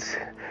the words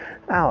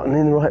out and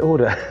in the right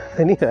order.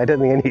 And you know, I don't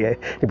think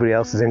anybody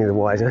else is any the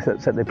wiser,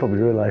 except they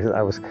probably realised that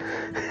I was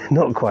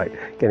not quite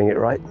getting it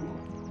right.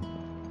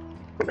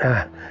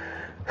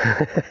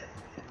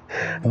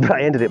 But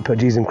I ended it per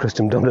Jesum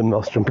Christum Dominum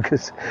Nostrum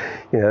because,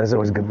 you know, that's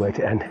always a good way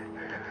to end.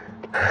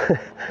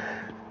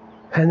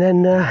 And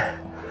then,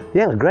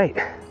 yeah, great.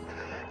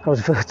 I was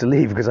the first to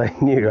leave because I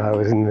knew I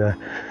was in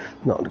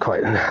not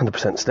quite an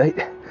 100% state.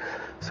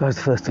 So I was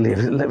the first to leave.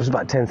 It was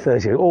about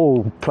 10:30.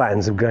 All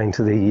plans of going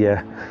to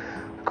the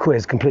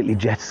quiz completely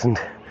jettisoned.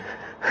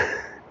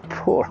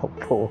 Poor old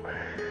Paul.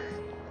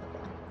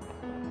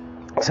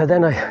 So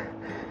then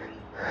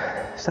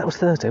so that was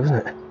Thursday,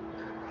 wasn't it?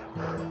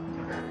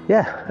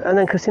 Yeah, and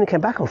then Christina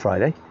came back on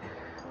Friday.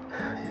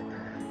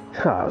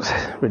 Oh, I was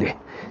really,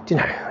 do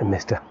you know, I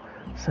missed her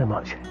so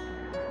much.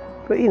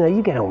 But you know,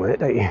 you get on with it,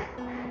 don't you?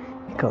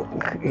 You can't,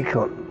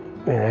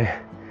 you know,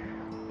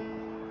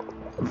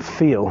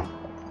 feel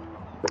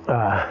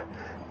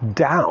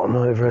down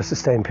over a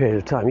sustained period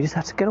of time. You just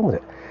have to get on with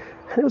it.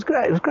 And it was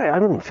great. It was great. I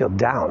didn't feel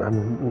down. I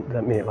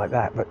don't mean it like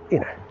that, but you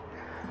know,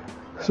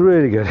 it's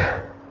really good.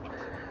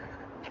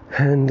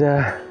 And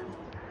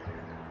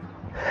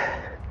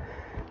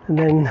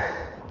then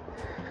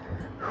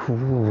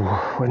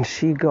when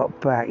she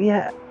got back,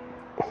 yeah,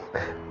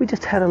 we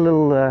just had a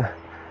little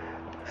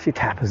few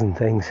tapas and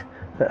things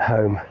at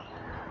home.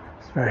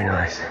 It's very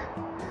nice.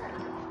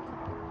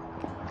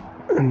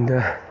 And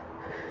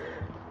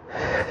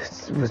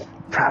was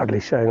proudly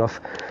showing off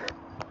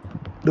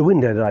the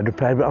window that I'd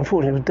repaired, but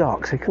unfortunately it was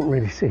dark, so I couldn't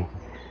really see.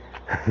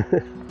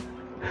 But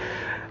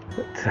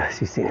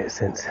she's seen it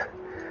since.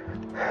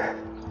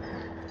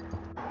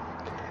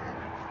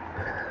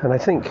 And I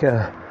think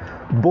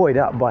buoyed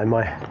up by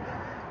my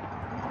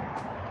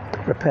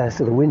repairs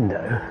to the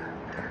window,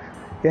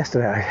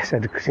 yesterday I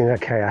said to Christina,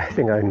 okay, I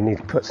think I need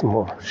to put some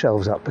more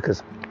shelves up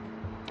because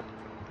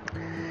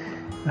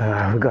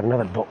we've got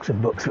another box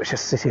of books which are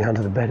sitting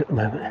under the bed at the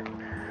moment.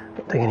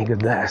 Not doing any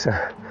good there, so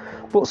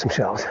bought some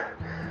shelves.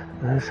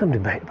 And there's some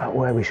debate about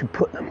where we should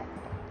put them.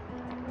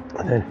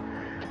 And then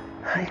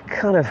I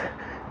kind of,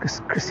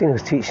 because Christina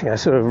was teaching, I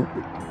sort of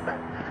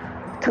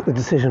took the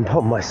decision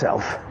upon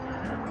myself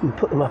and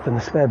put them up in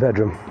the spare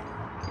bedroom.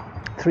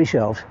 3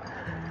 shelves.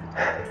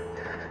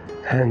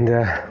 And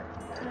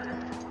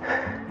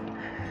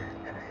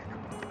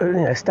you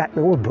know, stacked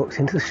all the books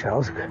into the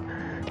shelves,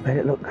 made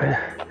it look good.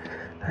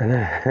 And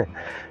then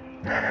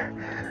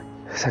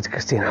I said to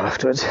Christina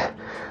afterwards,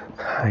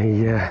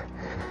 yeah,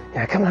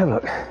 come and have a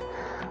look.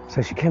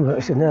 So she came and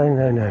looked, she said, no,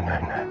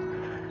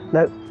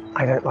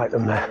 I don't like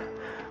them there.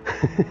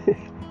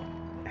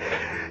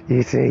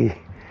 You see,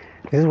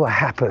 this is what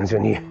happens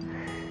when you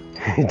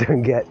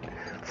don't get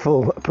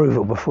full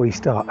approval before you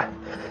start.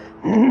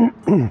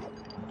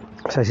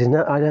 So she says,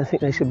 no, I don't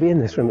think they should be in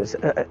this room. It's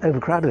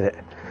overcrowded it.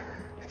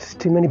 It's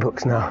too many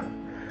books now. I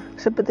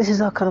said, but this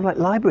is our kind of like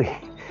library.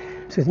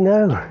 She says,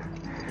 no,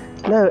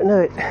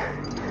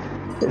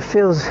 it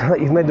feels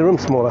like you've made the room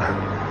smaller.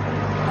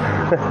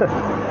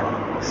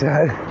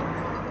 So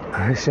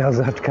the shelves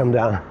have to come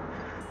down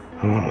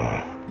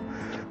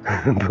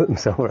and put them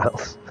somewhere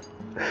else.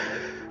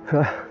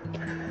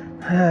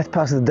 It's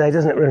part of the day,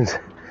 doesn't it, Runes?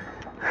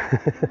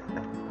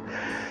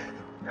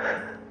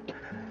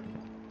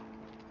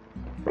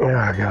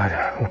 Oh God,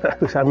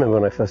 I remember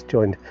when I first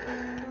joined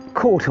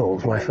Court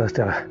Halls, my first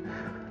ever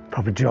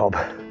proper job.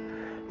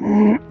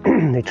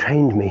 They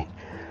trained me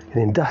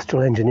in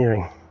industrial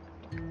engineering,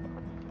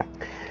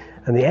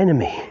 and the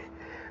enemy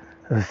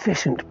of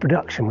efficient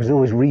production was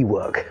always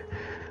rework.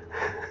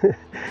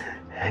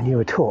 And you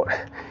were taught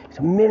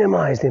to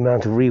minimize the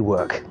amount of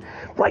rework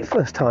right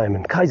first time,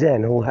 and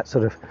Kaizen, all that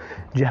sort of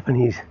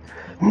Japanese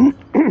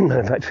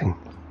manufacturing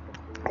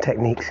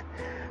techniques.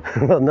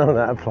 Well, none of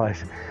that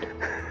applies.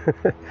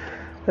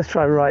 Let's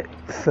try right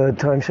 3rd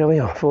time, shall we,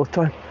 or 4th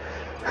time?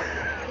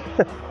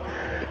 The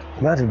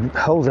amount of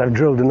holes I've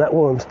drilled in that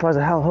wall, I'm surprised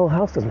the whole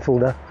house doesn't fall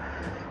down.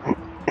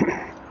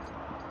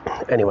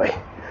 Anyway,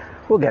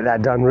 we'll get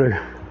that done, Roo.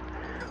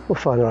 We'll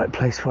find the right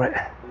place for it.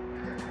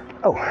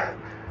 Oh,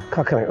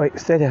 car coming. Wait,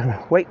 stay there.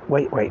 Wait.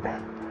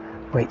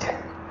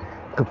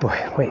 Good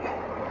boy, wait.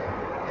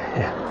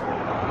 Yeah.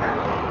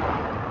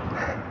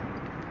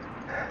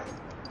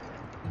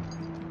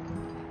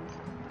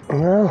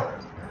 Well,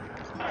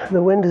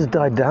 the wind has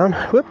died down.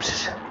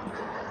 Whoops.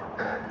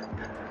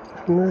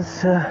 And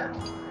there's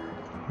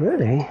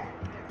really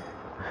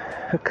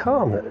a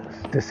calm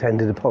that's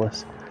descended upon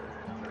us.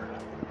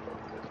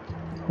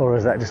 Or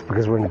is that just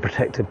because we're in the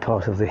protected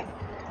part of the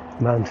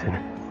mountain?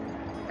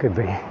 Could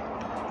be.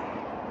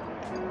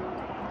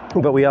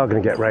 But we are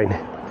going to get rain.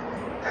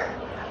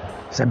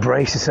 So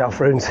brace yourself,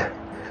 Runes.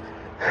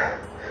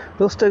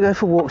 We'll still go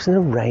for walks in the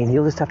rain.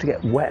 You'll just have to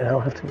get wet and I'll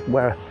have to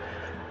wear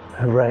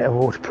a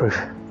waterproof.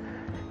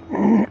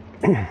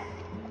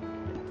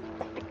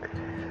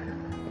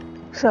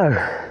 So,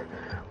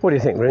 what do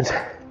you think, Runes?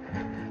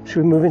 Should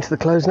we move into the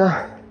clothes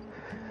now?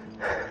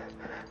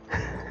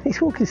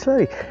 He's walking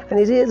slowly and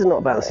his ears are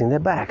not bouncing, they're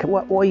back.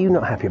 What are you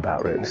not happy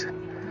about, Runes?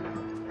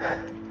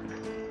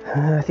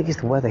 I think it's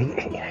the weather.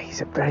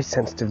 He's a very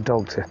sensitive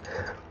dog to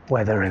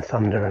weather and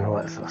thunder and all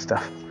that sort of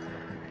stuff.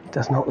 He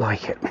does not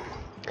like it.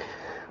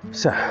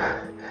 So,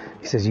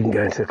 he says you can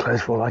go into the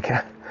clothes for all I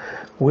care.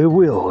 We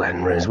will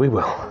then, Runes, we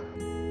will.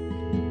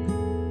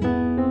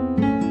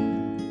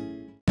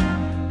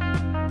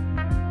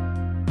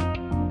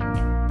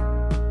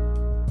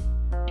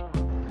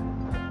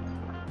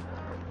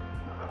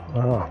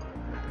 Wow.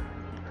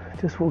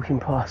 Just walking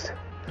past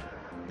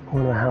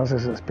one of the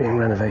houses that's being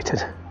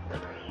renovated.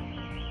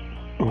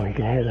 Oh, you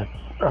can hear the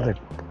other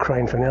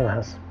crane from the other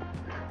house.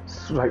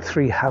 It's like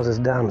 3 houses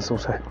down, it's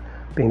also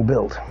being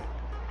built.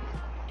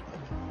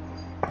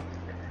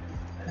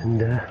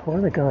 And one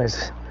of the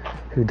guys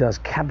who does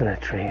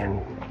cabinetry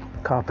and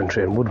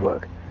carpentry and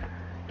woodwork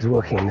is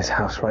working in this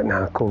house right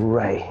now, called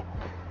Ray.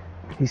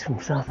 He's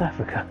from South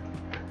Africa.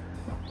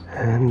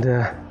 And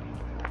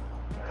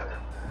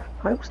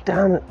I was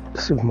down at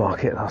the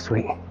supermarket last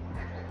week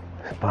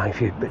buying a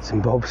few bits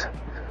and bobs,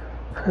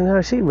 and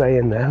I see Ray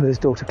in there with his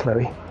daughter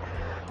Chloe.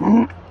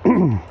 And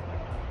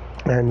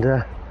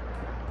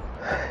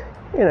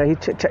he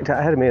checked out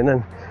ahead of me, and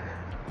then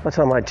by the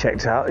time I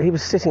checked out, he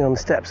was sitting on the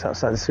steps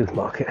outside the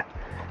supermarket.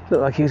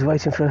 Looked like he was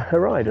waiting for a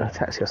ride or a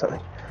taxi or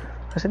something.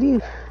 I said,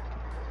 Are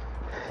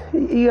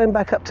you going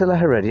back up to La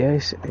Heredia? He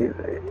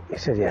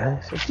said,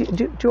 yeah. I said,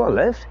 do you want a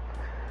lift?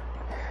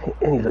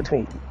 And he looked at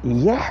me,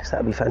 yes,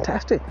 that'd be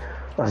fantastic.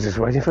 I was just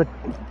waiting for a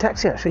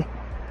taxi, actually.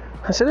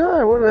 I said,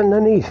 oh, well, no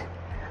need.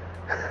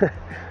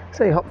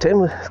 So he hopped in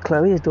with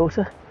Chloe, his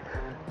daughter.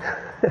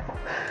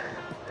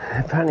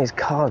 Apparently his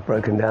car's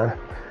broken down.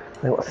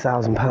 They want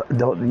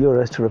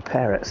 €1,000 to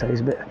repair it, so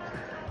he's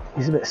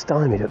a bit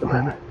stymied at the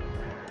moment.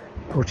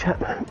 Poor chap.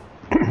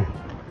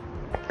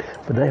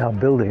 But they are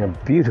building a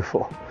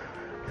beautiful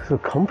sort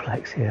of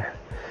complex here.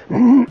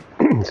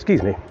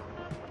 Excuse me.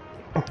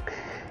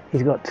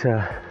 He's got,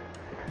 the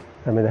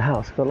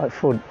house. He's got like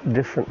 4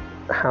 different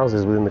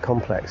houses within the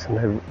complex, and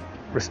they're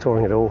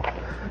restoring it all.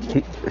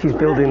 He's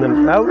building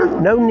them.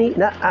 No need.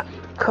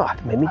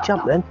 God, made me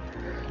jump then.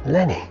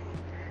 Lenny.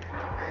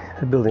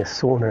 They're building a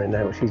sauna in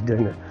there, which he's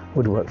doing the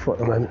woodwork for at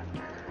the moment.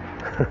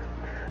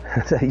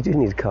 So you do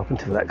need a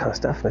carpenter for that kind of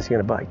stuff, unless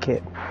you're going to buy a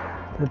kit.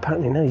 But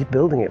apparently, no, he's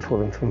building it for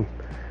them from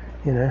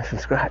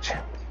scratch.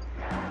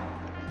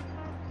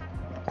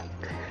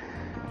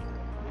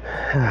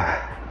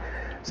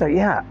 So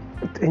yeah,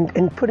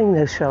 in putting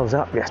those shelves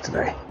up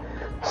yesterday,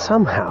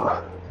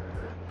 somehow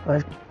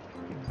I've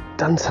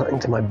done something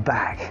to my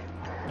back.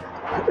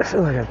 I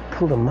feel like I've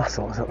pulled a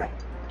muscle or something.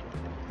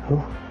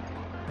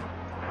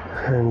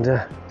 And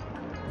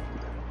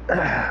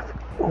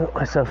got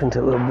myself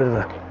into a little bit of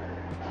a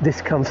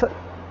discomfort.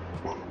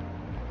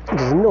 It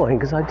was annoying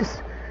because I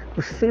just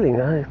was feeling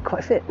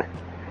quite fit.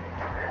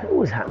 It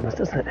always happens,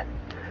 doesn't it?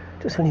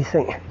 Just when you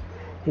think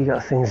you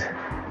got things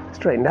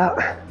straightened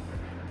out,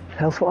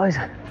 health-wise,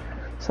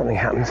 something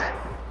happens.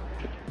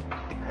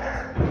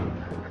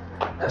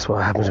 That's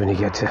what happens when you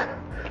get to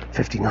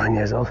 59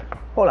 years old.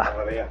 Hola.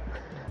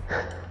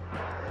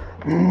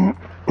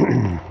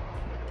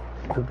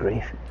 Good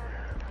grief.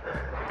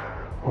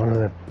 One of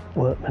the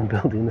workmen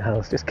building the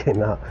house just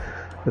came out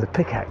with a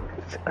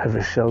pickaxe over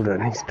his shoulder,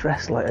 and he's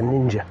dressed like a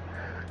ninja.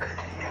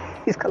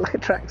 He's got like a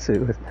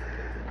tracksuit with,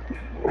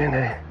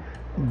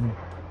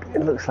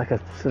 it looks like a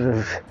sort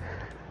of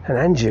an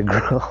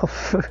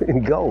angiograph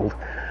in gold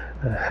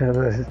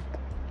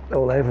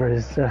all over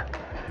his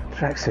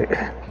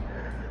tracksuit.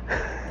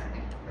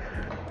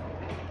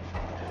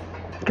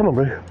 Come on,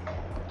 Brew.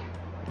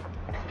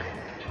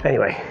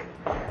 Anyway,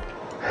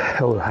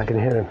 I can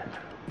hear him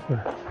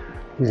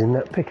using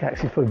that pickaxe.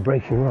 He's probably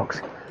breaking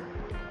rocks.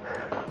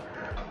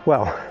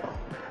 Well,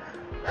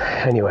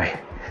 anyway,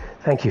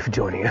 thank you for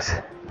joining us.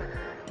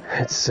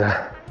 It's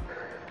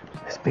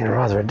been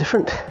rather a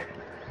different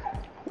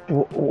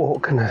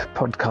walk and a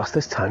podcast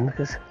this time,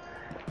 because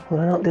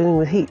we're not dealing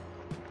with heat.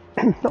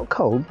 Not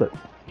cold, but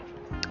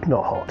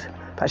not hot.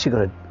 I've actually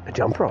got a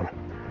jumper on.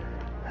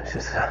 It's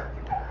just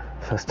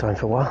first time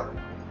for a while.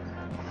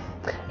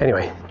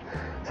 Anyway,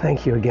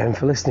 thank you again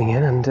for listening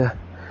in, and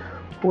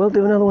we'll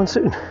do another one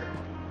soon.